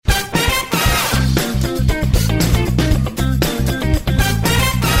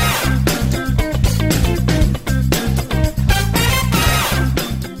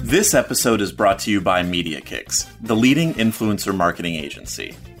This episode is brought to you by MediaKicks, the leading influencer marketing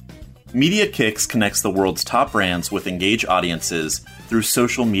agency. MediaKicks connects the world's top brands with engaged audiences through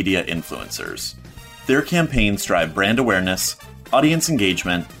social media influencers. Their campaigns drive brand awareness, audience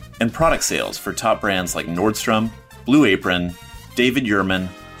engagement, and product sales for top brands like Nordstrom, Blue Apron, David Yurman,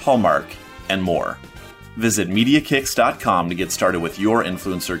 Hallmark, and more. Visit MediaKicks.com to get started with your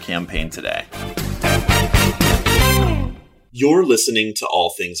influencer campaign today. You're listening to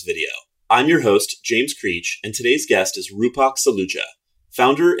All Things Video. I'm your host, James Creech, and today's guest is Rupak Saluja,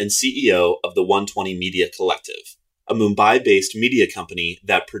 founder and CEO of the 120 Media Collective, a Mumbai-based media company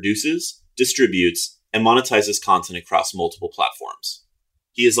that produces, distributes, and monetizes content across multiple platforms.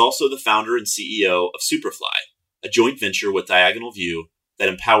 He is also the founder and CEO of Superfly, a joint venture with Diagonal View that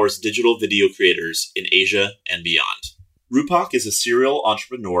empowers digital video creators in Asia and beyond. Rupak is a serial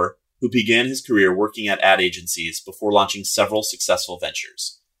entrepreneur who began his career working at ad agencies before launching several successful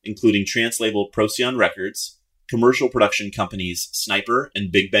ventures, including translabel Procyon Records, commercial production companies Sniper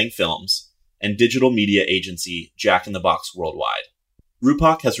and Big Bang Films, and digital media agency Jack in the Box Worldwide.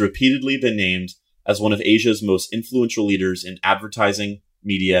 Rupak has repeatedly been named as one of Asia's most influential leaders in advertising,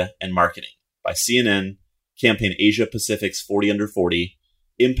 media, and marketing by CNN, Campaign Asia Pacific's 40 Under 40,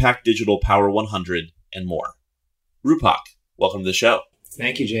 Impact Digital Power 100, and more. Rupak, welcome to the show.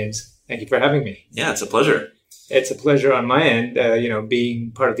 Thank you, James. Thank you for having me. Yeah, it's a pleasure. It's a pleasure on my end,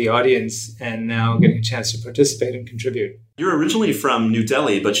 being part of the audience and now getting a chance to participate and contribute. You're originally from New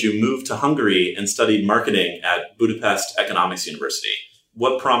Delhi, but you moved to Hungary and studied marketing at Budapest Economics University.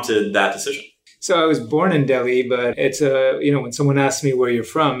 What prompted that decision? So I was born in Delhi, but it's when someone asks me where you're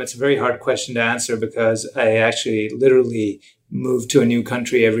from, it's a very hard question to answer because I actually literally moved to a new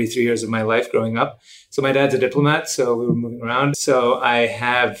country every 3 years of my life growing up. So my dad's a diplomat, so we were moving around. So I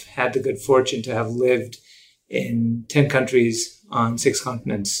have had the good fortune to have lived in 10 countries on 6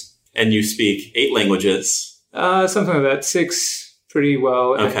 continents. And you speak 8 languages? Something like that. 6 pretty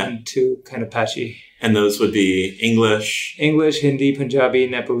well, okay. And 2 kind of patchy. And those would be English, Hindi, Punjabi,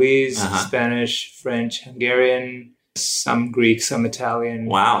 Nepalese, Spanish, French, Hungarian, some Greek, some Italian.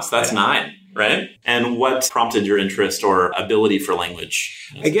 Wow, so that's 9, right? And what prompted your interest or ability for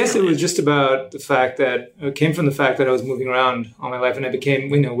language? I guess it was just about the fact that it came from the fact that I was moving around all my life, and I became,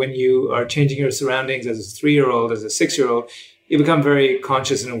 when you are changing your surroundings as a 3-year-old, as a 6-year-old, you become very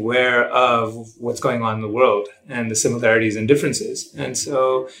conscious and aware of what's going on in the world and the similarities and differences. And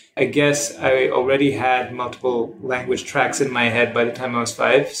so I guess I already had multiple language tracks in my head by the time I was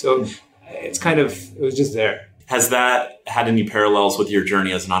 5. So it was just there. Has that had any parallels with your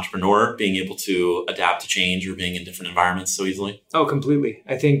journey as an entrepreneur, being able to adapt to change or being in different environments so easily? Oh, completely.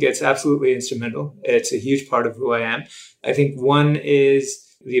 I think it's absolutely instrumental. It's a huge part of who I am. I think one is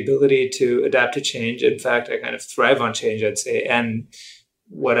the ability to adapt to change. In fact, I kind of thrive on change, I'd say. And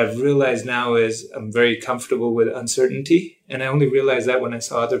what I've realized now is I'm very comfortable with uncertainty. And I only realized that when I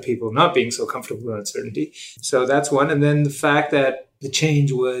saw other people not being so comfortable with uncertainty. So that's one. And then the fact that the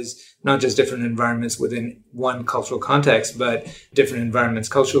change was not just different environments within one cultural context, but different environments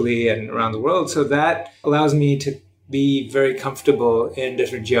culturally and around the world. So that allows me to be very comfortable in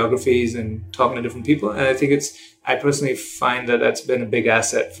different geographies and talking to different people. And I think I personally find that that's been a big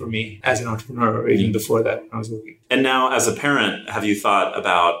asset for me as an entrepreneur, or even before that when I was working. And now as a parent, have you thought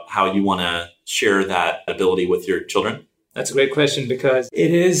about how you want to share that ability with your children? That's a great question because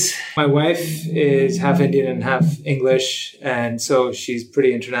my wife is half Indian and half English. And so she's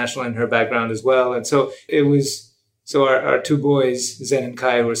pretty international in her background as well. And so our 2 boys, Zen and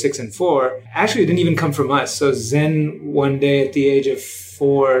Kai, who are 6 and 4, actually didn't even come from us. So Zen, one day at the age of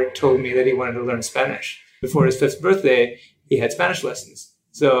 4, told me that he wanted to learn Spanish. Before his 5th birthday, he had Spanish lessons.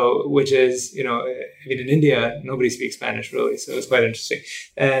 So, which is, in India, nobody speaks Spanish really. So it's quite interesting.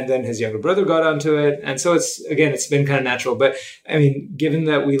 And then his younger brother got onto it. And so it's been kind of natural. But given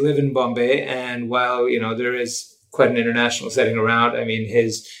that we live in Bombay and while, there is quite an international setting around,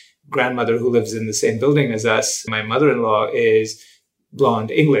 his grandmother who lives in the same building as us, my mother-in-law, is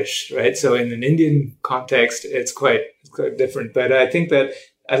blonde English, right? So in an Indian context, it's quite different. But I think that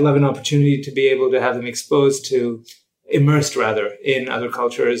I'd love an opportunity to be able to have them immersed in other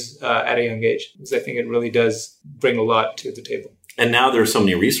cultures at a young age, because I think it really does bring a lot to the table. And now there are so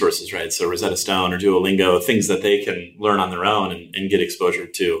many resources, right? So Rosetta Stone or Duolingo, things that they can learn on their own and get exposure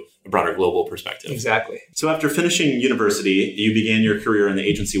to a broader global perspective. Exactly. So after finishing university, you began your career in the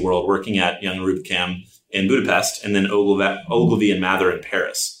agency world working at Young Rubicam in Budapest and then Ogilvy and Mather in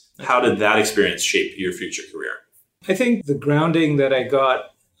Paris. How did that experience shape your future career? I think the grounding that I got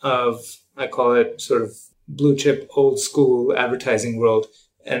of, I call it sort of blue chip, old school advertising world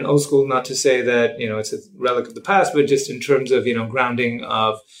And old school, not to say that, it's a relic of the past, but just in terms of, grounding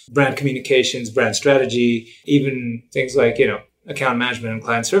of brand communications, brand strategy, even things like, account management and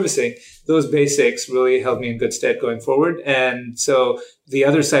client servicing, those basics really held me in good stead going forward. And so the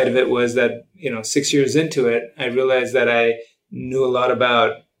other side of it was that, 6 years into it, I realized that I knew a lot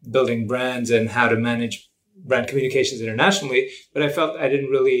about building brands and how to manage brand communications internationally, but I felt I didn't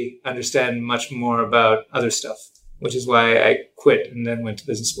really understand much more about other stuff, which is why I quit and then went to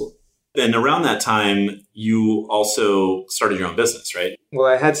business school. And around that time, you also started your own business, right? Well,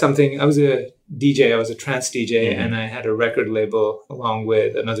 I was a DJ, I was a trance DJ, and I had a record label along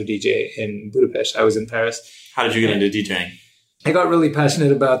with another DJ in Budapest. I was in Paris. How did you get into DJing? I got really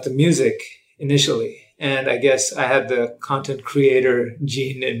passionate about the music initially. And I guess I had the content creator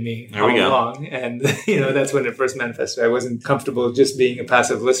gene in me all along. And, that's when it first manifested. I wasn't comfortable just being a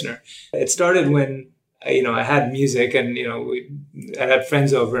passive listener. It started when, I had music and, I had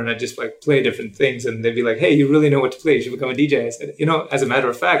friends over and I'd just play different things. And they'd be like, hey, you really know what to play. You should become a DJ. I said, as a matter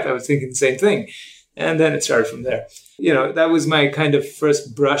of fact, I was thinking the same thing. And then it started from there. That was my kind of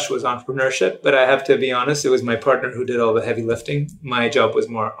first brush was entrepreneurship. But I have to be honest, it was my partner who did all the heavy lifting. My job was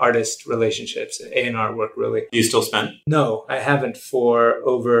more artist relationships, A&R work, really. Do you still spend? No, I haven't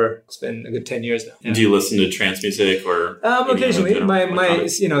it's been a good 10 years now. Yeah. Do you listen to trance music or? Occasionally.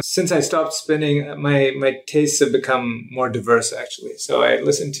 Since I stopped spinning, my tastes have become more diverse, actually. So I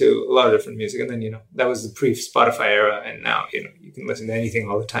listen to a lot of different music. And then, that was the pre-Spotify era. And now, you can listen to anything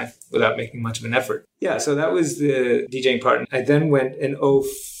all the time without making much of an effort. Yeah, so that was the DJing part. I then went in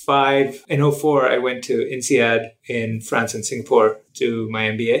 2004, I went to INSEAD in France and Singapore to my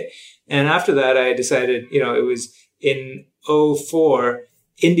MBA. And after that, I decided, it was in 2004,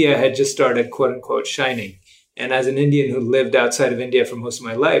 India had just started, quote unquote, shining. And as an Indian who lived outside of India for most of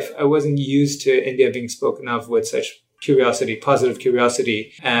my life, I wasn't used to India being spoken of with such curiosity, positive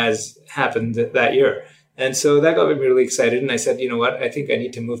curiosity, as happened that year. And so that got me really excited. And I said, you know what, I think I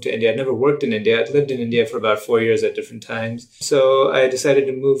need to move to India. I'd never worked in India. I'd lived in India for about 4 years at different times. So I decided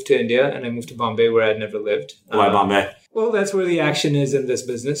to move to India and I moved to Bombay where I'd never lived. Why Bombay? Well, that's where the action is in this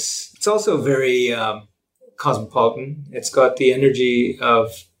business. It's also very cosmopolitan. It's got the energy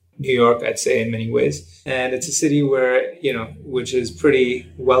of New York, I'd say, in many ways. And it's a city where, which is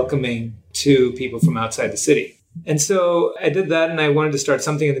pretty welcoming to people from outside the city. And so I did that and I wanted to start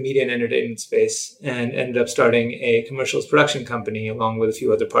something in the media and entertainment space and ended up starting a commercials production company along with a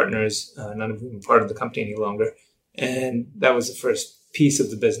few other partners, none of whom are part of the company any longer. And that was the first piece of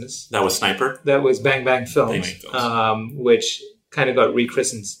the business. That was Sniper? That was Bang Bang Films, which kind of got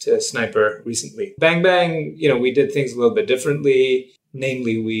rechristened to Sniper recently. Bang Bang, we did things a little bit differently.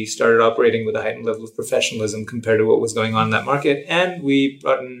 Namely, we started operating with a heightened level of professionalism compared to what was going on in that market. And we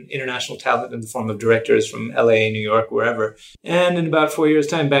brought in international talent in the form of directors from LA, New York, wherever. And in about 4 years'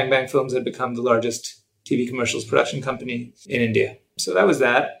 time, Bang Bang Films had become the largest TV commercials production company in India. So that was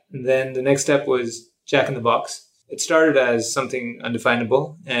that. And then the next step was Jack in the Box. It started as something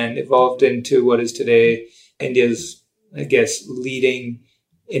undefinable and evolved into what is today India's, leading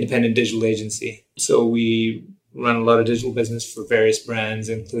independent digital agency. So we run a lot of digital business for various brands,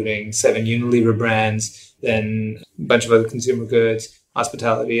 including 7 Unilever brands, then a bunch of other consumer goods,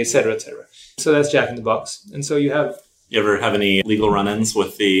 hospitality, et cetera, et cetera. So that's Jack in the Box. And so you ever have any legal run-ins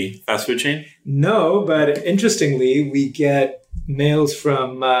with the fast food chain? No, but interestingly, we get mails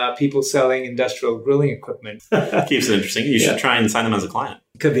from people selling industrial grilling equipment. Keeps it interesting. You should try and sign them as a client.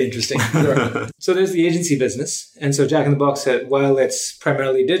 Could be interesting. Sure. So there's the agency business. And so Jack in the Box, while it's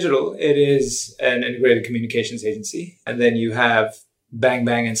primarily digital, it is an integrated communications agency. And then you have Bang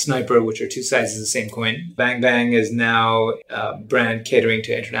Bang and Sniper, which are two sides of the same coin. Bang Bang is now a brand catering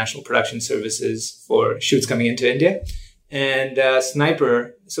to international production services for shoots coming into India. And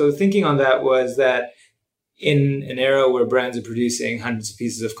Sniper, so the thinking on that was that in an era where brands are producing hundreds of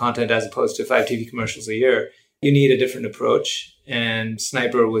pieces of content as opposed to 5 TV commercials a year, you need a different approach. And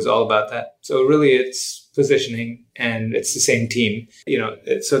Sniper was all about that. So really it's positioning and it's the same team.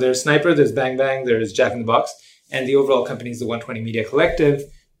 So there's Sniper, there's Bang Bang, there's Jack in the Box. And the overall company is the 120 Media Collective,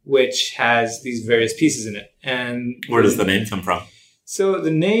 which has these various pieces in it. And where does the name come from? So the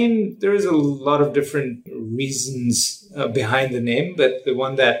name, there is a lot of different reasons behind the name, but the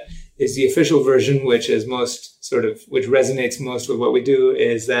one that is the official version, which resonates most with what we do,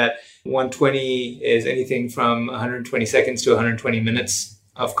 is that 120 is anything from 120 seconds to 120 minutes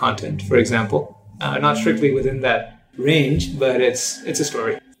of content, for example. Not strictly within that range, but it's a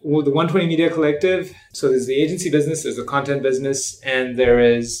story. Well, the 120 Media Collective, so there's the agency business, there's the content business, and there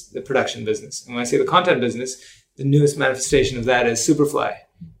is the production business. And when I say the content business, the newest manifestation of that is Superfly,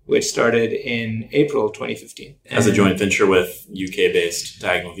 which started in April 2015. As a joint venture with UK-based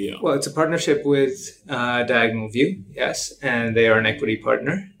Diagonal View. Well, it's a partnership with Diagonal View, yes, and they are an equity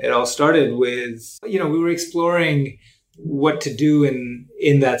partner. It all started with, we were exploring what to do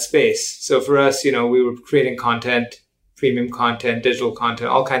in that space. So for us, we were creating content, premium content, digital content,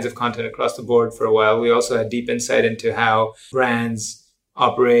 all kinds of content across the board for a while. We also had deep insight into how brands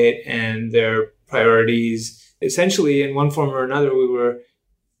operate and their priorities. Essentially, in one form or another, we were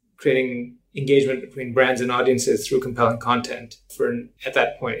creating engagement between brands and audiences through compelling content for, at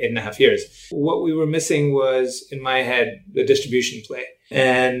that point, 8.5 years. What we were missing was, in my head, the distribution play.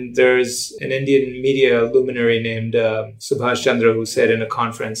 And there's an Indian media luminary named Subhash Chandra who said in a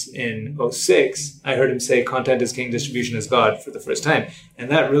conference in 2006, I heard him say, content is king, distribution is God, for the first time.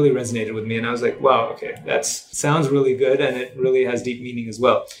 And that really resonated with me. And I was like, wow, okay, that sounds really good. And it really has deep meaning as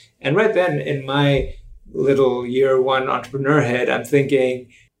well. And right then, in my little year one entrepreneur head, I'm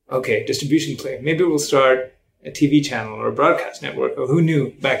thinking, okay, distribution play. Maybe we'll start a TV channel or a broadcast network, or who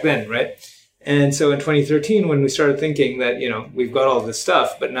knew back then, right? And so in 2013, when we started thinking that, we've got all this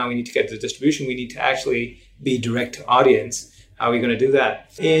stuff, but now we need to get to distribution, we need to actually be direct to audience. How are we going to do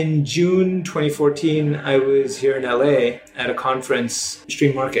that? In June 2014, I was here in LA at a conference,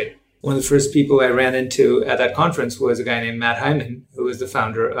 Stream Market. One of the first people I ran into at that conference was a guy named Matt Hyman, who was the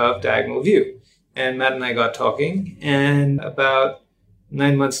founder of Diagonal View. And Matt and I got talking, and about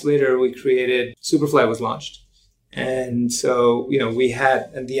 9 months later, we created Superfly was launched. And so, we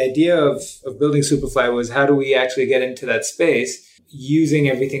had, and the idea of building Superfly was, how do we actually get into that space using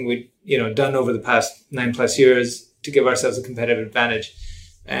everything we'd, done over the past 9+ years to give ourselves a competitive advantage.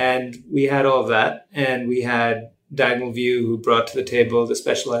 And we had all of that. And we had Diagonal View, who brought to the table the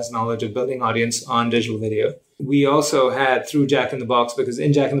specialized knowledge of building audience on digital video. We also had, through Jack in the Box, because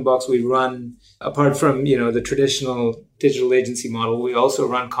in Jack in the Box, we run, apart from, the traditional digital agency model, we also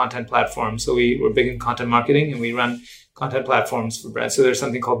run content platforms. So we're big in content marketing, and we run content platforms for brands. So there's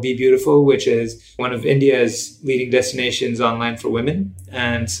something called Be Beautiful, which is one of India's leading destinations online for women.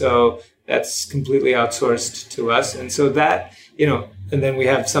 And so that's completely outsourced to us. And so that, and then we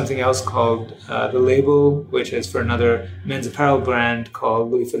have something else called The Label, which is for another men's apparel brand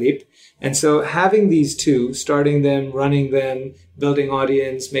called Louis Philippe. And so having these two, starting them, running them, building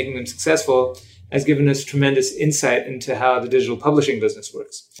audience, making them successful, has given us tremendous insight into how the digital publishing business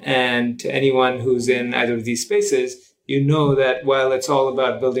works. And to anyone who's in either of these spaces, that while it's all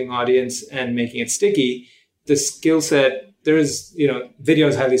about building audience and making it sticky, the skill set, video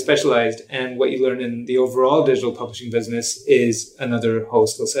is highly specialized, and what you learn in the overall digital publishing business is another whole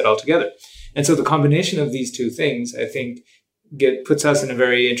skill set altogether. And so the combination of these two things, I think, puts us in a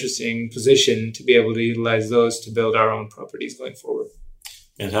very interesting position to be able to utilize those to build our own properties going forward.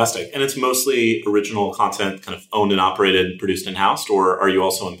 Fantastic. And it's mostly original content kind of owned and operated, produced in-house, or are you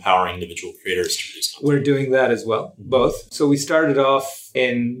also empowering individual creators to produce content? We're doing that as well, both. So we started off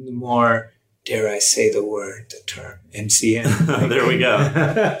in the more, dare I say the term, MCN. There we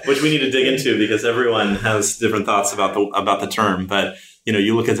go. Which we need to dig into because everyone has different thoughts about the term. But,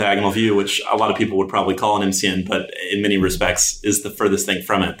 you look at Diagonal View, which a lot of people would probably call an MCN, but in many respects is the furthest thing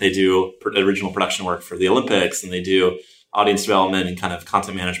from it. They do original production work for the Olympics, and they do audience development and kind of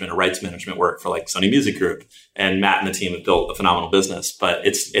content management or rights management work for like Sony Music Group. And Matt and the team have built a phenomenal business, but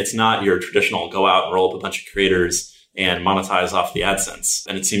it's not your traditional go out and roll up a bunch of creators and monetize off the AdSense.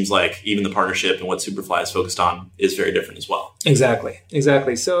 And it seems like even the partnership and what Superfly is focused on is very different as well.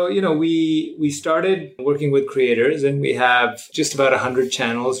 Exactly. So, we started working with creators, and we have just about 100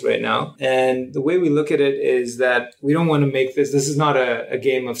 channels right now. And the way we look at it is that we don't want to make this is not a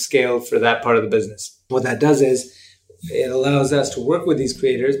game of scale for that part of the business. What that does is it allows us to work with these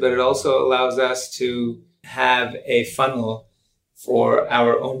creators, but it also allows us to have a funnel for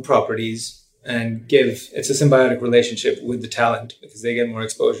our own properties and it's a symbiotic relationship with the talent because they get more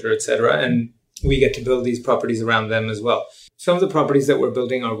exposure, etc. And we get to build these properties around them as well. Some of the properties that we're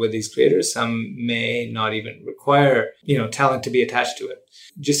building are with these creators. Some may not even require, talent to be attached to it.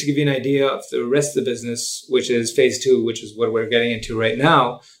 Just to give you an idea of the rest of the business, which is phase 2, which is what we're getting into right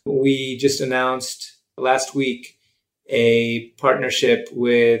now, we just announced last week a partnership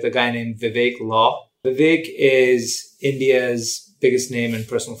with a guy named Vivek Law. Vivek is India's biggest name in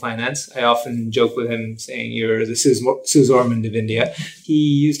personal finance. I often joke with him saying, you're the Suze Orman of India. He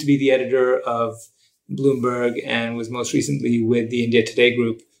used to be the editor of Bloomberg and was most recently with the India Today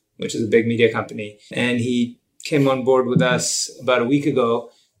Group, which is a big media company. And he came on board with us about a week ago,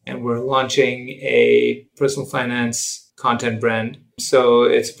 and we're launching a personal finance content brand. So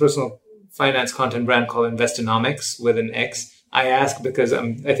it's a personal finance content brand called Investonomics with an X. I ask because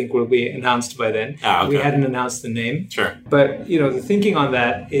I think we'll be announced by then. Okay. We hadn't announced the name. Sure. But, the thinking on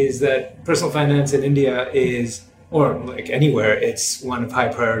that is that personal finance in India is, or like anywhere, it's one of high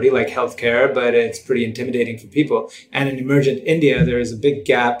priority, like healthcare, but it's pretty intimidating for people. And in emergent India, there is a big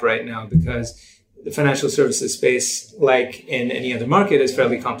gap right now because the financial services space, like in any other market, is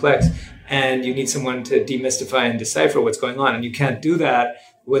fairly complex. And you need someone to demystify and decipher what's going on. And you can't do that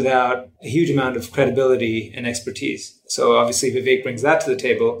without a huge amount of credibility and expertise. So obviously Vivek brings that to the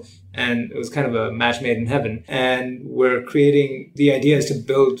table, and it was kind of a match made in heaven. And we're creating, the idea is to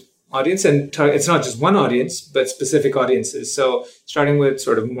build audience, and it's not just one audience, but specific audiences. So starting with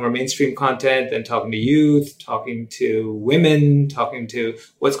sort of more mainstream content, then talking to youth, talking to women, talking to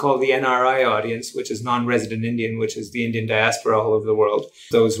what's called the NRI audience, which is non-resident Indian, which is the Indian diaspora all over the world.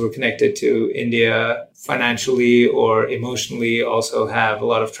 Those who are connected to India financially or emotionally, also have a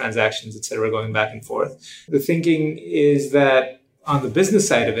lot of transactions, et cetera, going back and forth. The thinking is that on the business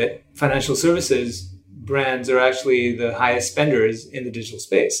side of it, financial services brands are actually the highest spenders in the digital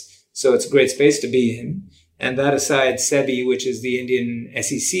space. So it's a great space to be in. And that aside, SEBI, which is the Indian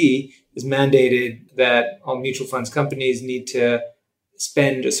SEC, has mandated that all mutual funds companies need to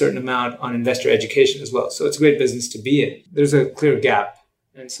spend a certain amount on investor education as well. So it's a great business to be in. There's a clear gap.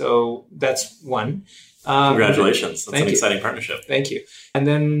 And so that's one. Congratulations. That's an you. Exciting partnership. Thank you. And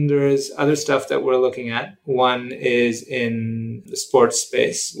then there's other stuff that we're looking at. One is in the sports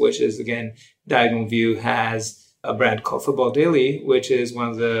space, which is, again, Diagonal View has a brand called Football Daily, which is one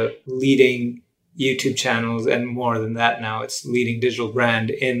of the leading YouTube channels, and more than that now, it's leading digital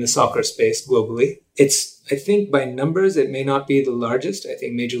brand in the soccer space globally. It's, I think by numbers, it may not be the largest. I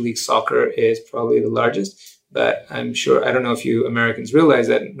think Major League Soccer is probably the largest, but I'm sure, I don't know if you Americans realize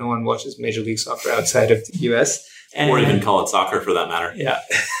that no one watches Major League Soccer outside of the US. Or even call it soccer for that matter. Yeah,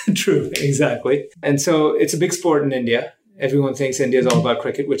 true, exactly. And so it's a big sport in India. Everyone thinks India is all about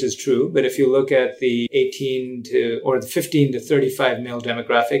cricket, which is true. But if you look at the 15 to 35 male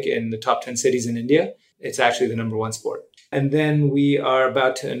demographic in the top 10 cities in India, it's actually the number one sport. And then we are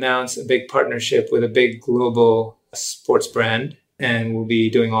about to announce a big partnership with a big global sports brand, and we'll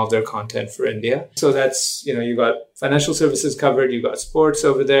be doing all of their content for India. So that's, you got financial services covered, you got sports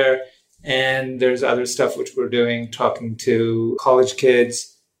over there, and there's other stuff which we're doing, talking to college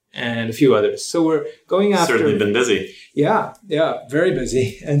kids, and a few others. So we're going after... Certainly been busy. Yeah, very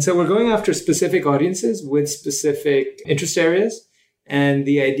busy. And so we're going after specific audiences with specific interest areas. And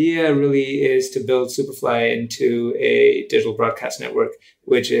the idea really is to build Superfly into a digital broadcast network,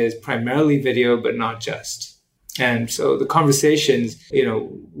 which is primarily video, but not just. And so the conversations,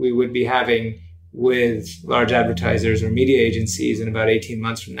 we would be having with large advertisers or media agencies in about 18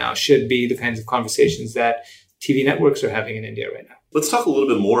 months from now should be the kinds of conversations that TV networks are having in India right now. Let's talk a little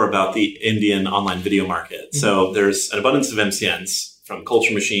bit more about the Indian online video market. Mm-hmm. So there's an abundance of MCNs from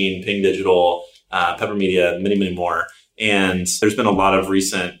Culture Machine, Ping Digital, Pepper Media, many, many more. And there's been a lot of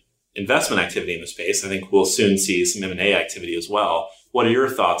recent investment activity in the space. I think we'll soon see some M&A activity as well. What are your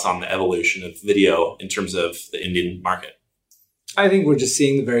thoughts on the evolution of video in terms of the Indian market? I think we're just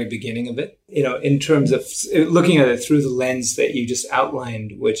seeing the very beginning of it, in terms of looking at it through the lens that you just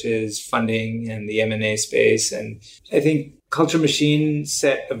outlined, which is funding and the M&A space. And I think Culture Machine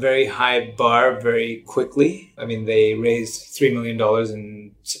set a very high bar very quickly. I mean, they raised $3 million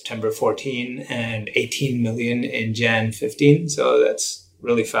in September 14 and $18 million in Jan 15. So that's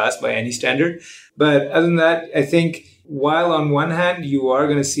really fast by any standard. But other than that, I think while on one hand, you are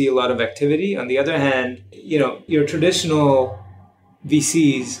going to see a lot of activity, on the other hand, your traditional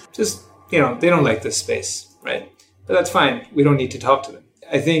VCs just, they don't like this space, right? But that's fine. We don't need to talk to them.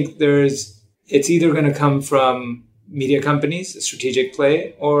 I think it's either going to come from media companies, a strategic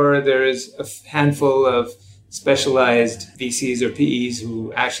play, or there is a handful of specialized VCs or PEs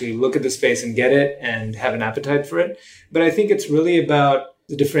who actually look at the space and get it and have an appetite for it. But I think it's really about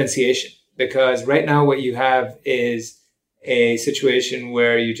the differentiation, because right now what you have is a situation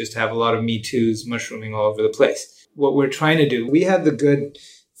where you just have a lot of Me Too's mushrooming all over the place. What we're trying to do, we had the good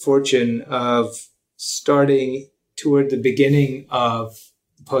fortune of starting toward the beginning of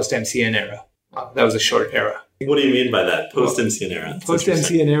the post-MCN era. That was a short era. What do you mean by that, post-MCN era?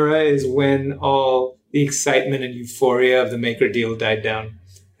 Post-MCN era is when all the excitement and euphoria of the maker deal died down.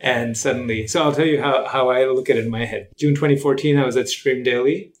 And suddenly, so I'll tell you how I look at it in my head. June 2014, I was at Stream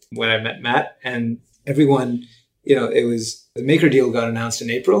Daily when I met Matt, and everyone, it was, the maker deal got announced in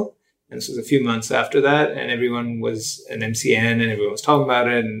April. And this was a few months after that, and everyone was an MCN and everyone was talking about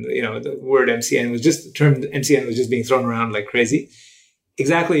it. And, the word MCN the term MCN was just being thrown around like crazy.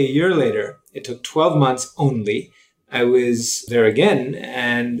 Exactly a year later, it took 12 months only. I was there again,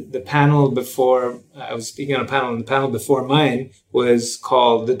 and the panel before, I was speaking on a panel, and the panel before mine was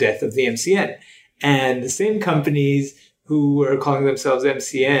called The Death of the MCN. And the same companies who were calling themselves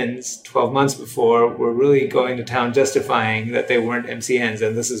MCNs 12 months before were really going to town justifying that they weren't MCNs,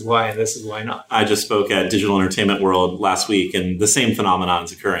 and this is why, and this is why not. I just spoke at Digital Entertainment World last week, and the same phenomenon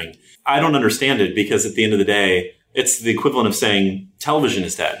is occurring. I don't understand it because at the end of the day, it's the equivalent of saying television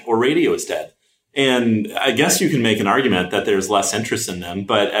is dead or radio is dead. And I guess you can make an argument that there's less interest in them,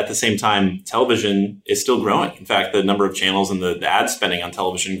 but at the same time, television is still growing. In fact, the number of channels and the ad spending on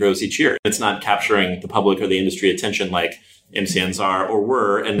television grows each year. It's not capturing the public or the industry attention like MCNs are or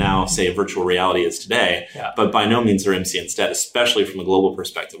were, and now say virtual reality is today. Yeah. But by no means are MCNs dead, especially from a global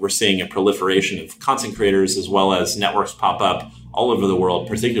perspective. We're seeing a proliferation of content creators as well as networks pop up all over the world,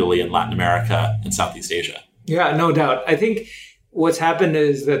 particularly in Latin America and Southeast Asia. Yeah, no doubt. I think what's happened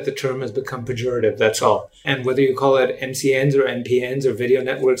is that the term has become pejorative, that's all. And whether you call it MCNs or MPNs or video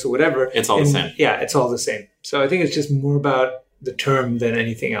networks or whatever. It's all the same. Yeah, it's all the same. So I think it's just more about the term than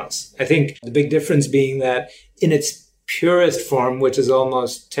anything else. I think the big difference being that in its purest form, which is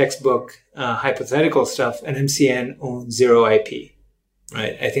almost textbook hypothetical stuff, an MCN owns zero IP,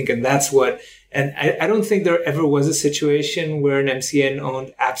 right? I think, and that's what... And I don't think there ever was a situation where an MCN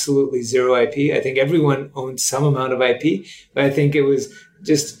owned absolutely zero IP. I think everyone owned some amount of IP, but I think it was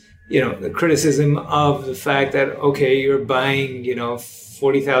just, the criticism of the fact that, okay, you're buying,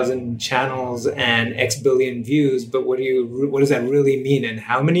 40,000 channels and X billion views, but what does that really mean? And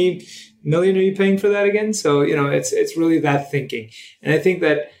how many million are you paying for that again? So, it's really that thinking. And I think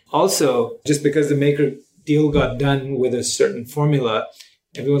that also just because the maker deal got done with a certain formula,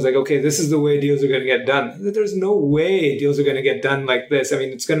 everyone's like, okay, this is the way deals are going to get done. There's no way deals are going to get done like this. I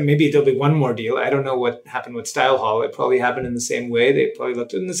mean, maybe there'll be one more deal. I don't know what happened with Style Hall. It probably happened in the same way. They probably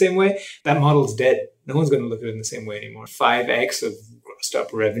looked at it in the same way. That model's dead. No one's going to look at it in the same way anymore. 5x of grossed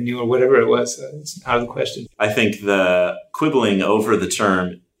up revenue or whatever it was. It's out of the question. I think the quibbling over the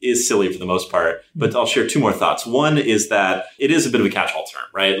term is silly for the most part, but I'll share two more thoughts. One is that it is a bit of a catch-all term,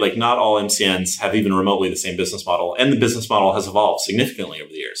 right? Like not all MCNs have even remotely the same business model, and the business model has evolved significantly over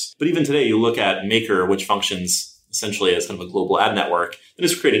the years. But even today, you look at Maker, which functions essentially as kind of a global ad network and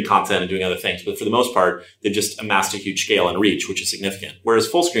is creating content and doing other things. But for the most part, they've just amassed a huge scale and reach, which is significant. Whereas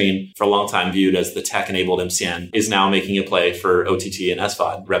Fullscreen, for a long time viewed as the tech-enabled MCN, is now making a play for OTT and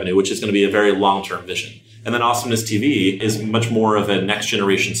SVOD revenue, which is going to be a very long-term vision. And then Awesomeness TV is much more of a next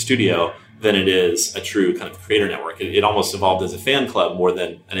generation studio than it is a true kind of creator network. It almost evolved as a fan club more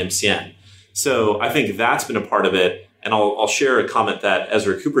than an MCN. So I think that's been a part of it. And I'll share a comment that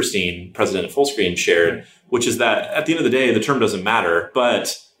Ezra Cooperstein, president of Fullscreen, shared, which is that at the end of the day, the term doesn't matter,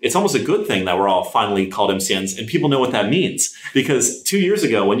 but it's almost a good thing that we're all finally called MCNs and people know what that means. Because 2 years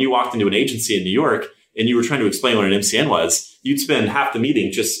ago, when you walked into an agency in New York and you were trying to explain what an MCN was, you'd spend half the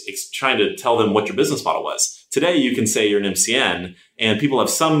meeting just trying to tell them what your business model was. Today, you can say you're an MCN and people have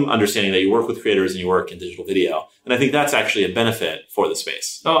some understanding that you work with creators and you work in digital video. And I think that's actually a benefit for the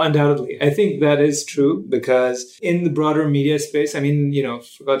space. Oh, undoubtedly. I think that is true because in the broader media space, I mean,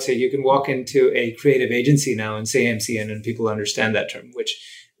 for God's sake, you can walk into a creative agency now and say MCN and people understand that term, which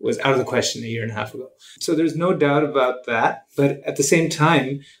was out of the question a year and a half ago. So there's no doubt about that. But at the same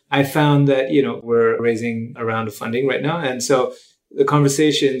time, I found that, we're raising a round of funding right now. And so the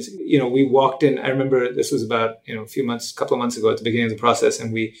conversations, we walked in, I remember this was about, couple of months ago at the beginning of the process,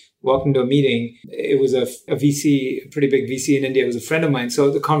 and we walked into a meeting. It was a VC, a pretty big VC in India. It was a friend of mine. So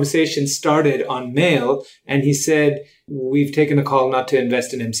the conversation started on mail, and he said, we've taken a call not to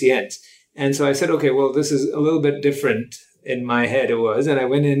invest in MCNs. And so I said, okay, well, this is a little bit different. In my head it was, and I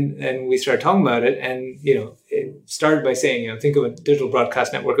went in and we started talking about it, and it started by saying, think of a digital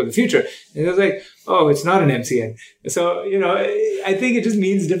broadcast network of the future, and it was like, oh, it's not an MCN. So I think it just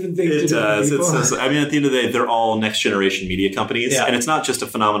means different things. It does. I mean, at the end of the day, they're all next generation media companies, and it's not just a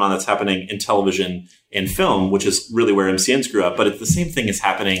phenomenon that's happening in television and film, which is really where MCNs grew up, but it's the same thing is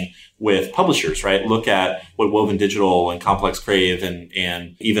happening with publishers, right? Look at what Woven Digital and Complex Crave and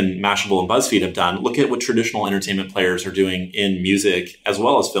even Mashable and BuzzFeed have done. Look at what traditional entertainment players are doing in music as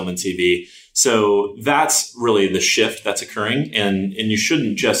well as film and TV. So that's really the shift that's occurring. And you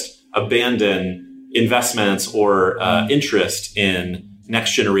shouldn't just abandon investments or interest in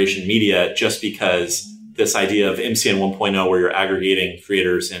next generation media just because this idea of MCN 1.0 where you're aggregating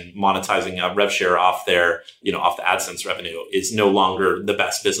creators and monetizing a rev share off their, off the AdSense revenue is no longer the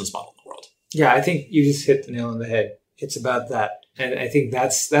best business model in the world. Yeah, I think you just hit the nail on the head. It's about that. And I think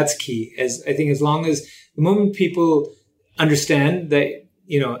that's key. As long as the moment people understand that,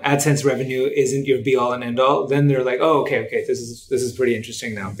 AdSense revenue isn't your be all and end all, then they're like, oh, okay, this is pretty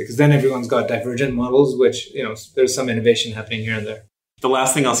interesting now, because then everyone's got divergent models, which, there's some innovation happening here and there. The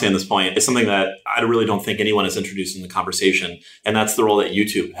last thing I'll say on this point is something that I really don't think anyone has introduced in the conversation, and that's the role that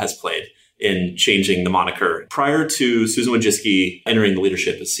YouTube has played in changing the moniker. Prior to Susan Wojcicki entering the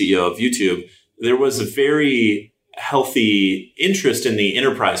leadership as CEO of YouTube, there was a very healthy interest in the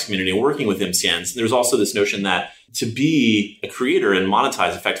enterprise community working with MCNs. There's also this notion that to be a creator and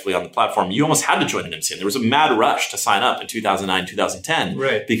monetize effectively on the platform, you almost had to join an MCN. There was a mad rush to sign up in 2009, 2010,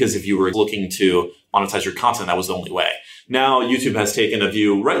 right? Because if you were looking to monetize your content, that was the only way. Now, YouTube has taken a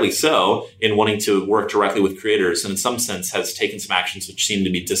view, rightly so, in wanting to work directly with creators, and in some sense has taken some actions which seem to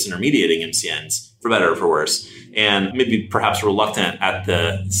be disintermediating MCNs, for better or for worse, and maybe perhaps reluctant at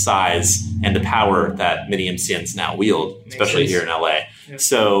the size and the power that many MCNs now wield, especially here in LA. Yeah.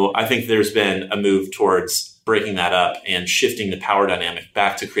 So I think there's been a move towards breaking that up and shifting the power dynamic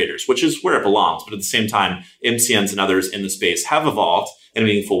back to creators, which is where it belongs. But at the same time, MCNs and others in the space have evolved in a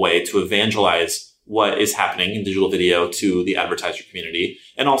meaningful way to evangelize what is happening in digital video to the advertiser community,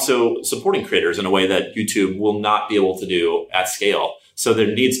 and also supporting creators in a way that YouTube will not be able to do at scale. So there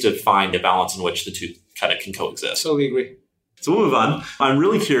needs to find a balance in which the two kind of can coexist. Totally agree. So we'll move on. I'm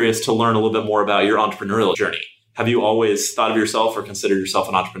really curious to learn a little bit more about your entrepreneurial journey. Have you always thought of yourself or considered yourself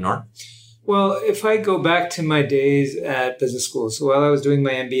an entrepreneur? Well, if I go back to my days at business school, so while I was doing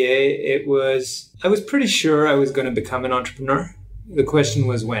my MBA, I was pretty sure I was going to become an entrepreneur. The question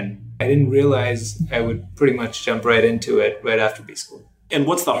was when. I didn't realize I would pretty much jump right into it right after B school. And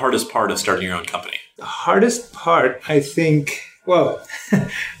what's the hardest part of starting your own company? The hardest part, I think, well,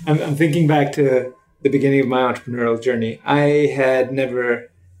 I'm thinking back to the beginning of my entrepreneurial journey. I had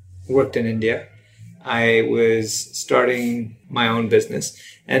never worked in India. I was starting my own business.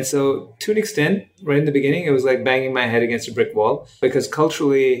 And so to an extent, right in the beginning, it was like banging my head against a brick wall, because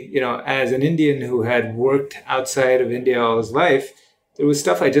culturally, as an Indian who had worked outside of India all his life, there was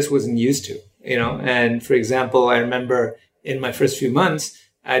stuff I just wasn't used to, and for example, I remember in my first few months,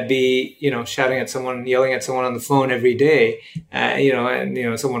 I'd be, shouting at someone, yelling at someone on the phone every day,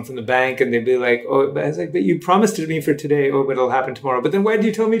 someone from the bank, and they'd be like, oh, but I was like, but you promised it to me for today. Oh, but it'll happen tomorrow. But then why did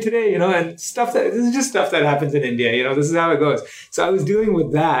you tell me today? And this is just stuff that happens in India. This is how it goes. So I was dealing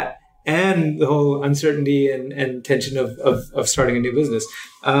with that and the whole uncertainty and tension of starting a new business.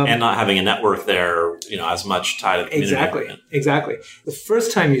 And not having a network there, as much tied to the community. Exactly. The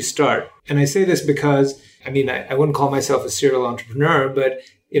first time you start, and I say this because, I wouldn't call myself a serial entrepreneur, but,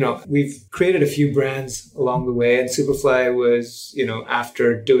 we've created a few brands along the way, and Superfly was,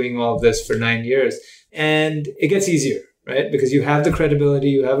 after doing all of this for 9 years. And it gets easier, right? Because you have the credibility,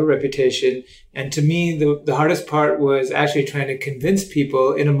 you have a reputation. And to me, the hardest part was actually trying to convince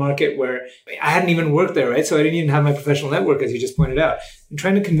people in a market where I hadn't even worked there, right? So I didn't even have my professional network, as you just pointed out. And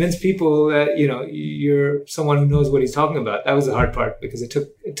trying to convince people that, you're someone who knows what he's talking about. That was the hard part, because it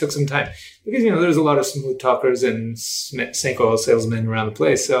took some time. Because, there's a lot of smooth talkers and snake oil salesmen around the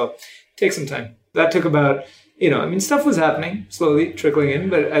place. So it takes some time. That took about, stuff was happening, slowly trickling in.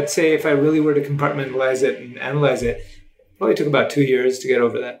 But I'd say if I really were to compartmentalize it and analyze it, probably took about 2 years to get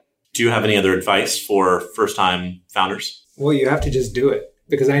over that. Do you have any other advice for first-time founders? Well, you have to just do it.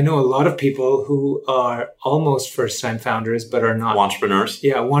 Because I know a lot of people who are almost first-time founders, but are not. Entrepreneurs?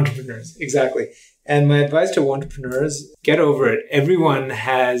 Yeah, entrepreneurs. Exactly. And my advice to entrepreneurs, get over it. Everyone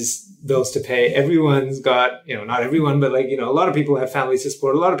has bills to pay. Everyone's got, not everyone, but a lot of people have families to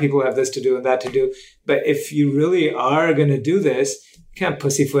support. A lot of people have this to do and that to do. But if you really are going to do this, you can't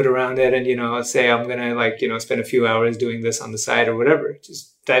pussyfoot around it and, say, I'm going to spend a few hours doing this on the side or whatever. Just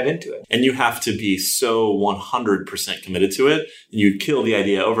dive into it. And you have to be so 100% committed to it. You kill the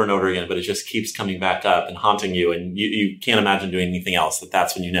idea over and over again, but it just keeps coming back up and haunting you. And you can't imagine doing anything else.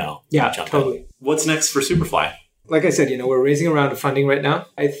 That's when Yeah, totally. What's next for Superfly? Like I said, we're raising a round of funding right now.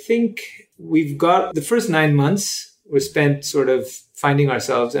 I think we've got the first 9 months were spent sort of finding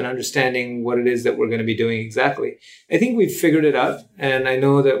ourselves and understanding what it is that we're going to be doing exactly. I think we've figured it out, and I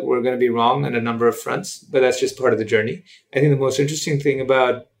know that we're going to be wrong on a number of fronts, but that's just part of the journey. I think the most interesting thing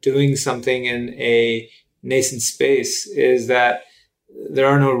about doing something in a nascent space is that there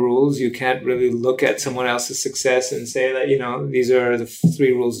are no rules. You can't really look at someone else's success and say that, these are the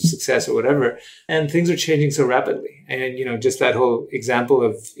 3 rules of success or whatever. And things are changing so rapidly. And, just that whole example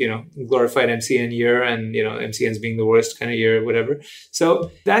of, glorified MCN year and, MCNs being the worst kind of year or whatever. So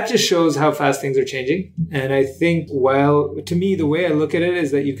that just shows how fast things are changing. And I think to me, the way I look at it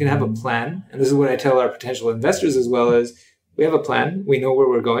is that you can have a plan. And this is what I tell our potential investors as well as, we have a plan. We know where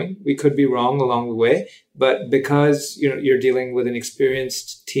we're going. We could be wrong along the way, but because you're dealing with an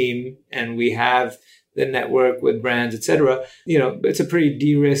experienced team and we have the network with brands, etc., it's a pretty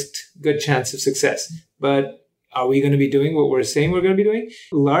de-risked, good chance of success. But are we going to be doing what we're saying we're going to be doing?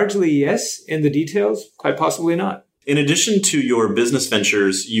 Largely, yes. In the details, quite possibly not. In addition to your business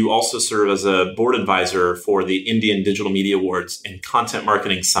ventures, you also serve as a board advisor for the Indian Digital Media Awards and Content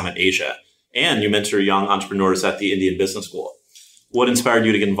Marketing Summit Asia. And you mentor young entrepreneurs at the Indian Business School. What inspired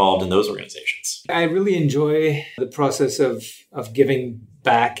you to get involved in those organizations? I really enjoy the process of giving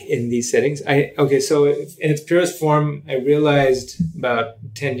back in these settings. So in its purest form, I realized about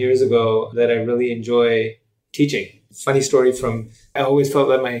 10 years ago that I really enjoy teaching. Funny story I always felt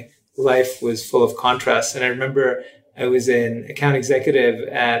that my life was full of contrasts. And I remember I was an account executive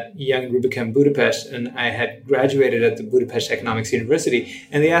at Young Rubicam Budapest, and I had graduated at the Budapest Economics University.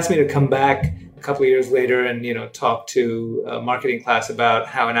 And they asked me to come back a couple of years later and, talk to a marketing class about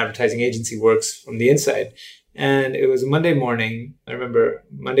how an advertising agency works from the inside. And it was a Monday morning. I remember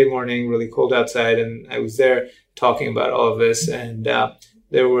Monday morning, really cold outside. And I was there talking about all of this. And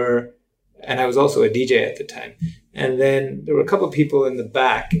and I was also a DJ at the time. And then there were a couple of people in the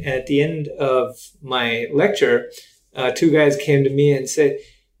back. And at the end of my lecture, two guys came to me and said,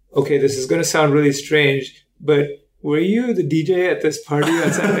 okay, this is going to sound really strange, but were you the DJ at this party?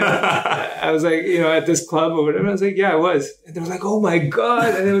 I was like, at this club or whatever. I was like, yeah, I was. And they were like, oh my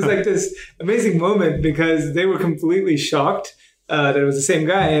God. And it was like this amazing moment because they were completely shocked that it was the same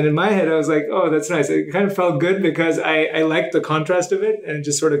guy. And in my head, I was like, oh, that's nice. It kind of felt good because I liked the contrast of it and it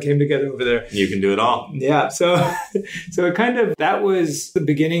just sort of came together over there. You can do it all. Yeah. So that was the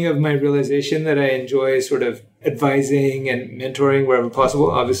beginning of my realization that I enjoy sort of advising and mentoring wherever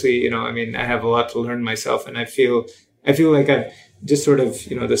possible. Obviously, I have a lot to learn myself, and I feel like I've just sort of,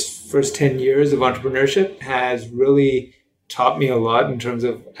 this first 10 years of entrepreneurship has really taught me a lot in terms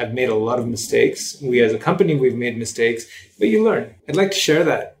of I've made a lot of mistakes. We as a company, we've made mistakes, but you learn. I'd like to share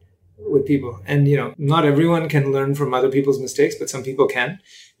that with people. And, not everyone can learn from other people's mistakes, but some people can.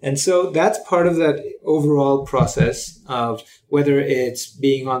 And so that's part of that overall process of whether it's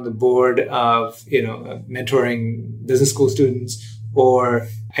being on the board of, mentoring business school students, or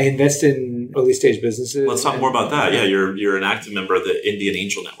I invest in early stage businesses. Let's talk more about that. Yeah, you're an active member of the Indian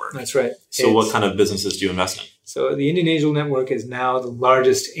Angel Network. That's right. So what kind of businesses do you invest in? So the Indian Angel Network is now the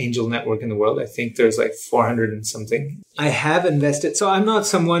largest angel network in the world. I think there's like 400 and something. I have invested. So I'm not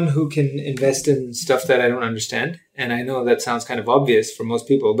someone who can invest in stuff that I don't understand. And I know that sounds kind of obvious for most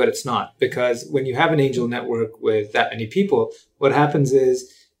people, but it's not. Because when you have an angel network with that many people, what happens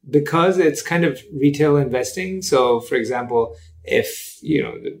is because it's kind of retail investing. So for example, if,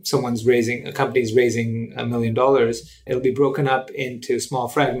 a company's raising $1 million, it'll be broken up into small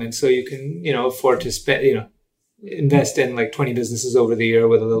fragments. So you can, afford to spend, invest in like 20 businesses over the year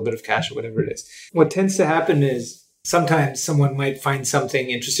with a little bit of cash or whatever it is. What tends to happen is sometimes someone might find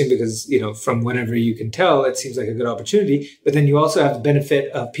something interesting because, from whatever you can tell, it seems like a good opportunity. But then you also have the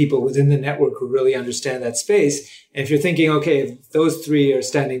benefit of people within the network who really understand that space. And if you're thinking, okay, if those three are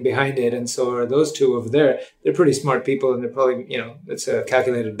standing behind it and so are those two over there, they're pretty smart people and they're probably, it's a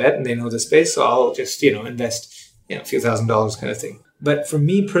calculated bet and they know the space. So I'll just, invest, a few $1,000s kind of thing. But for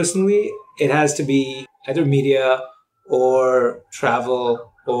me personally, it has to be either media or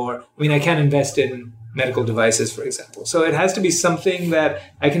travel I can't invest in medical devices, for example. So it has to be something that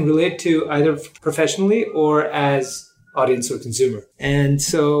I can relate to either professionally or as audience or consumer. And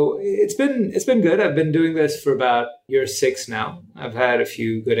so it's been good. I've been doing this for about year 6 now. I've had a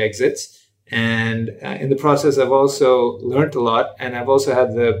few good exits. And in the process, I've also learned a lot. And I've also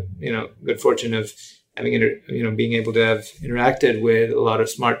had the, good fortune of having, being able to have interacted with a lot of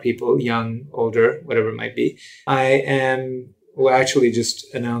smart people, young, older, whatever it might be. I am actually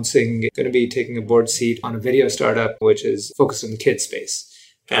just announcing going to be taking a board seat on a video startup, which is focused on the kids space.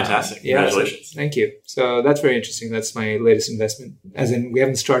 Fantastic. Congratulations. So, thank you. So that's very interesting. That's my latest investment. As in, we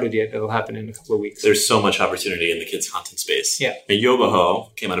haven't started yet. It'll happen in a couple of weeks. There's so much opportunity in the kids' content space. Yeah. And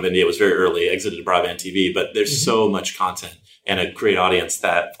Yobaho came out of India. It was very early, exited broadband TV, but there's so much content and a great audience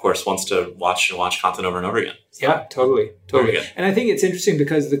that, of course, wants to watch content over and over again. So, yeah, totally. And I think it's interesting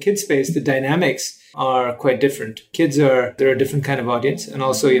because the kids' space, the dynamics are quite different. They're a different kind of audience. And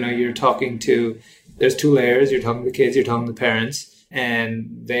also, you're talking to, there's 2 layers. You're talking to the kids, you're talking to the parents. And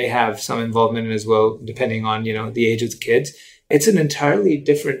they have some involvement in it as well, depending on, the age of the kids. It's an entirely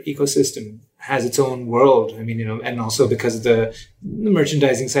different ecosystem, has its own world. And also because of the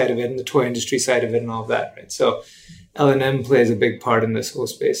merchandising side of it and the toy industry side of it and all of that, right? So L&M plays a big part in this whole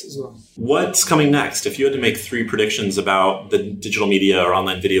space as well. What's coming next? If you had to make 3 predictions about the digital media or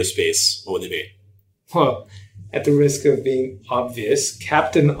online video space, what would they be? Well, at the risk of being obvious,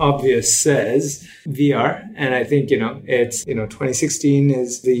 Captain Obvious says VR. And I think, it's, 2016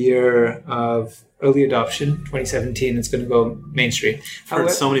 is the year of early adoption. 2017, it's going to go mainstream. I've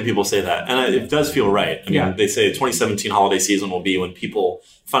heard so many people say that, and it does feel right. I mean, They say 2017 holiday season will be when people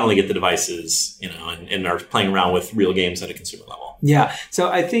finally get the devices, and are playing around with real games at a consumer level. Yeah. So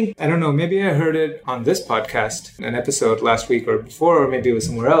I think, I don't know, maybe I heard it on this podcast, an episode last week or before, or maybe it was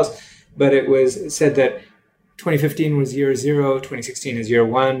somewhere else, but it said that 2015 was year 0, 2016 is year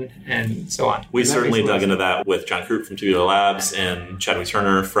 1, and so on. We certainly dug into that with John Kroot from Tubular Labs and Chadwick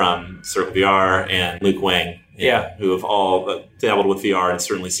Turner from Circle VR and Luke Wang, who have all dabbled with VR, and it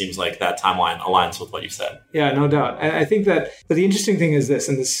certainly seems like that timeline aligns with what you said. Yeah, no doubt. And I think that, but the interesting thing is this,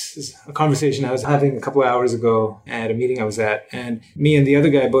 and this is a conversation I was having a couple of hours ago at a meeting I was at, and me and the other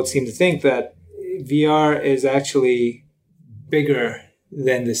guy both seem to think that VR is actually bigger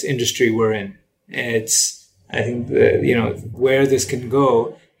than this industry we're in. I think where this can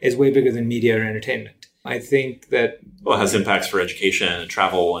go is way bigger than media or entertainment. I think that... Well, it has impacts for education and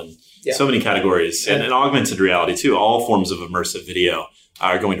travel and so many categories. And augmented reality, too. All forms of immersive video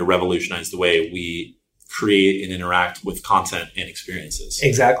are going to revolutionize the way we create and interact with content and experiences.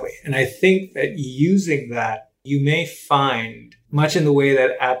 Exactly. And I think that using that, you may find, much in the way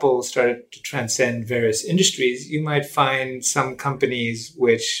that Apple started to transcend various industries, you might find some companies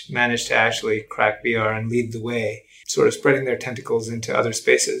which managed to actually crack VR and lead the way, sort of spreading their tentacles into other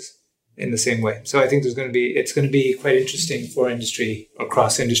spaces in the same way. So I think it's going to be quite interesting for industry or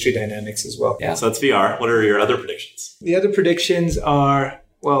cross-industry dynamics as well. Yeah. So that's VR. What are your other predictions? The other predictions are,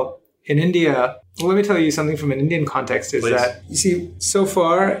 in India, let me tell you something from an Indian context is that, you see, so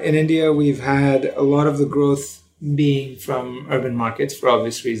far in India, we've had a lot of the growth being from urban markets for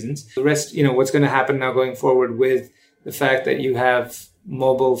obvious reasons. The rest, what's going to happen now going forward with the fact that you have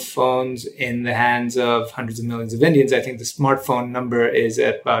mobile phones in the hands of hundreds of millions of Indians. I think the smartphone number is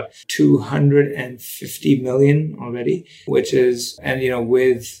at about 250 million already, which is, and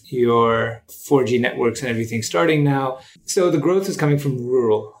with your 4G networks and everything starting now. So the growth is coming from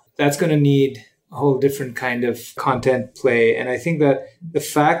rural. That's going to need a whole different kind of content play. And I think that the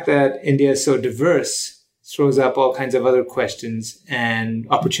fact that India is so diverse throws up all kinds of other questions and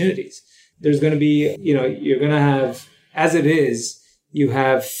opportunities. There's going to be, you're going to have, as it is, you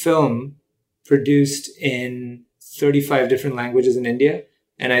have film produced in 35 different languages in India.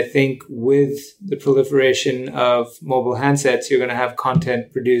 And I think with the proliferation of mobile handsets, you're going to have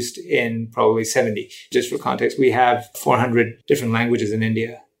content produced in probably 70. Just for context, we have 400 different languages in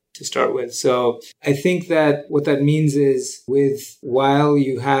India to start with. So I think that what that means is while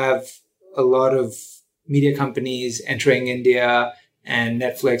you have a lot of media companies entering India and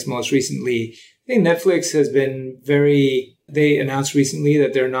Netflix most recently, I think Netflix has been they announced recently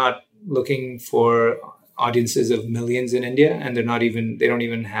that they're not looking for audiences of millions in India, and they don't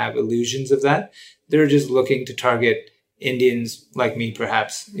even have illusions of that. They're just looking to target Indians like me,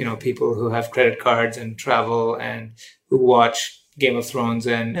 perhaps, people who have credit cards and travel and who watch Game of Thrones.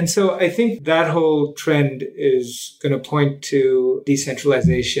 And so I think that whole trend is going to point to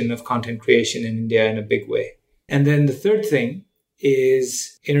decentralization of content creation in India in a big way. And then the third thing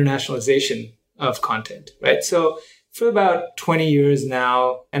is internationalization of content, right? So for about 20 years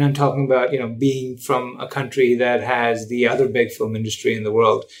now, and I'm talking about, being from a country that has the other big film industry in the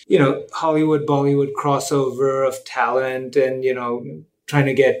world, Hollywood, Bollywood crossover of talent and, trying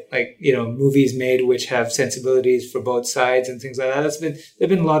to get movies made which have sensibilities for both sides and things like that. There've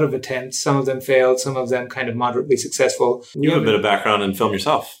been a lot of attempts. Some of them failed, some of them kind of moderately successful. You have a bit of background in film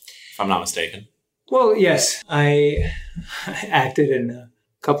yourself, if I'm not mistaken. Well, yes, I acted in a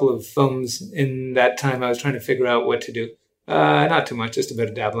couple of films in that time. I was trying to figure out what to do. Not too much, just a bit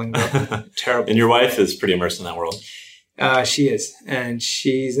of dabbling. Terrible. And your wife is pretty immersed in that world. She is. And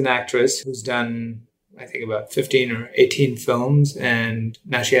she's an actress who's done, I think, about 15 or 18 films. And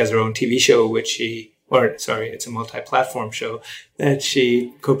now she has her own TV show, it's a multi-platform show that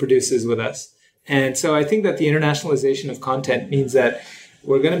she co-produces with us. And so I think that the internationalization of content means that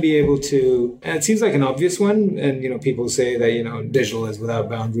we're going to be able to, and it seems like an obvious one, and, people say that, digital is without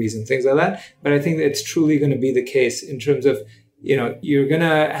boundaries and things like that. But I think that it's truly going to be the case in terms of, you're going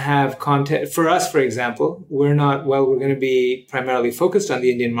to have content. For us, for example, we're going to be primarily focused on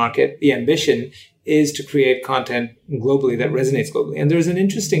the Indian market. The ambition is to create content globally that resonates globally. And there's an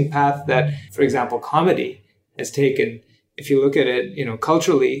interesting path that, for example, comedy has taken. If you look at it,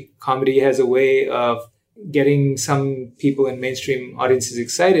 culturally, comedy has a way of getting some people in mainstream audiences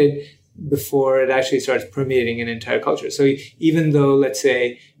excited before it actually starts permeating an entire culture. So even though, let's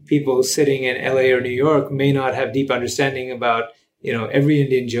say, people sitting in LA or New York may not have deep understanding about, every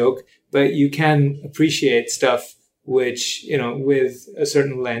Indian joke, but you can appreciate stuff which, with a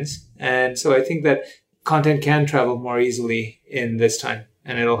certain lens. And so I think that content can travel more easily in this time,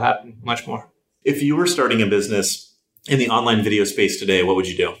 and it'll happen much more. If you were starting a business in the online video space today, what would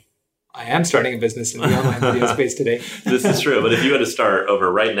you do? I am starting a business in the online video space today. This is true. But if you had to start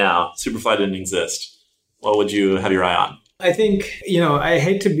over right now, Superfly didn't exist, what would you have your eye on? I think, I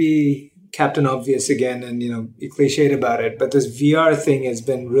hate to be Captain Obvious again and, be cliched about it, but this VR thing has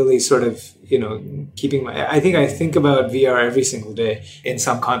been really sort of, keeping I think about VR every single day in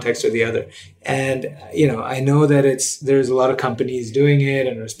some context or the other. And, I know that there's a lot of companies doing it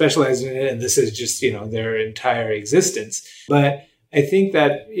and are specialized in it, and this is just, their entire existence. But I think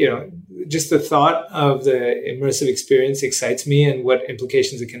that, just the thought of the immersive experience excites me and what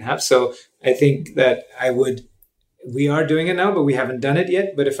implications it can have. So I think that we are doing it now, but we haven't done it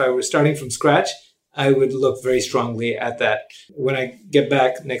yet. But if I were starting from scratch, I would look very strongly at that. When I get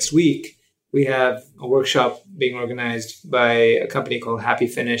back next week, we have a workshop being organized by a company called Happy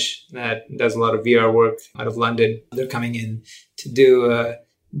Finish that does a lot of VR work out of London. They're coming in to do a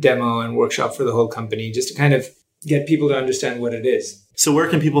demo and workshop for the whole company, just to kind of get people to understand what it is. So where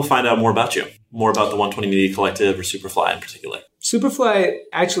can people find out more about you? More about the 120 Media Collective or Superfly in particular? Superfly,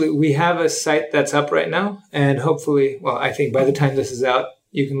 actually, we have a site that's up right now. And hopefully, I think by the time this is out,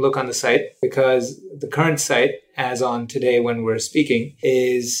 you can look on the site, because the current site, as on today when we're speaking,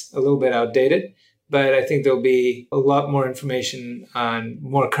 is a little bit outdated. But I think there'll be a lot more information on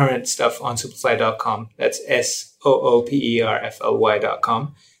more current stuff on superfly.com. That's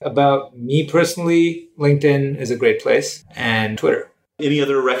SOOPERFLY.com. About me personally, LinkedIn is a great place, and Twitter. Any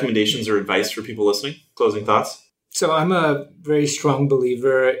other recommendations or advice for people listening? Closing thoughts? So I'm a very strong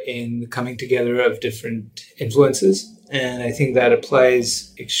believer in the coming together of different influences. And I think that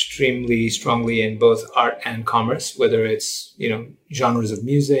applies extremely strongly in both art and commerce, whether it's, genres of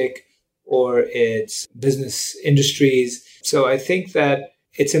music or it's business industries. So I think that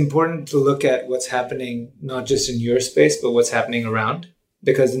it's important to look at what's happening, not just in your space, but what's happening around,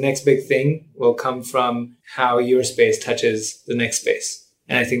 because the next big thing will come from how your space touches the next space.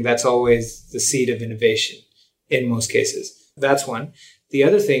 And I think that's always the seed of innovation in most cases. That's one. The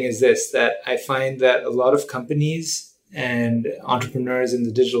other thing is this, that I find that a lot of companies and entrepreneurs in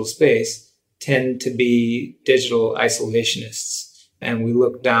the digital space tend to be digital isolationists. And we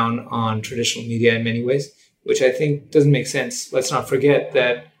look down on traditional media in many ways, which I think doesn't make sense. Let's not forget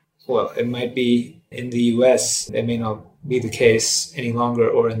that, it might be in the US, it may not be the case any longer,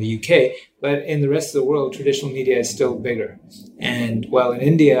 or in the UK, but in the rest of the world, traditional media is still bigger. And while in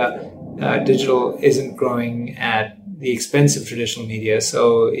India, digital isn't growing at the expense of traditional media,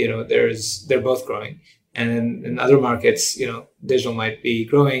 so they're both growing. And in other markets, digital might be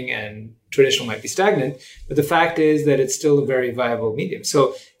growing and traditional might be stagnant, but the fact is that it's still a very viable medium.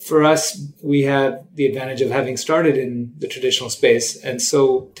 So for us, we have the advantage of having started in the traditional space, and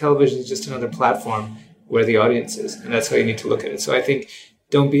so television is just another platform where the audience is, and that's how you need to look at it. So I think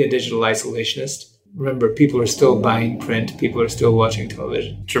don't be a digital isolationist. Remember, people are still buying print, people are still watching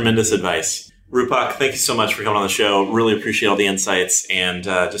television. Tremendous advice. Rupak, thank you so much for coming on the show. Really appreciate all the insights and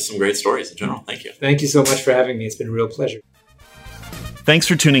just some great stories in general. Thank you. Thank you so much for having me. It's been a real pleasure. Thanks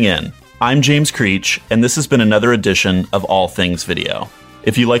for tuning in. I'm James Creech, and this has been another edition of All Things Video.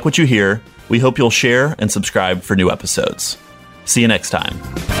 If you like what you hear, we hope you'll share and subscribe for new episodes. See you next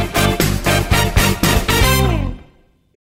time.